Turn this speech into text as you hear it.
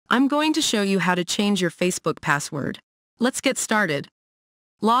I'm going to show you how to change your Facebook password. Let's get started.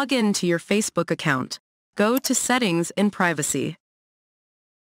 Log in to your Facebook account. Go to Settings and Privacy.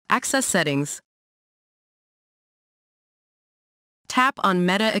 Access Settings. Tap on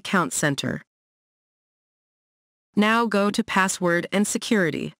Meta Account Center. Now go to Password and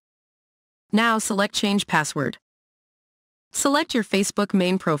Security. Now select Change Password. Select your Facebook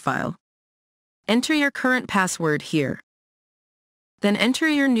main profile. Enter your current password here. Then enter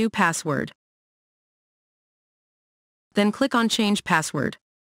your new password. Then click on Change Password.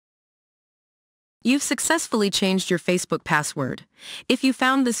 You've successfully changed your Facebook password. If you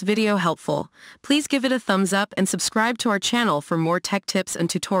found this video helpful, please give it a thumbs up and subscribe to our channel for more tech tips and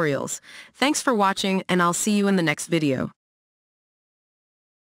tutorials. Thanks for watching, and I'll see you in the next video.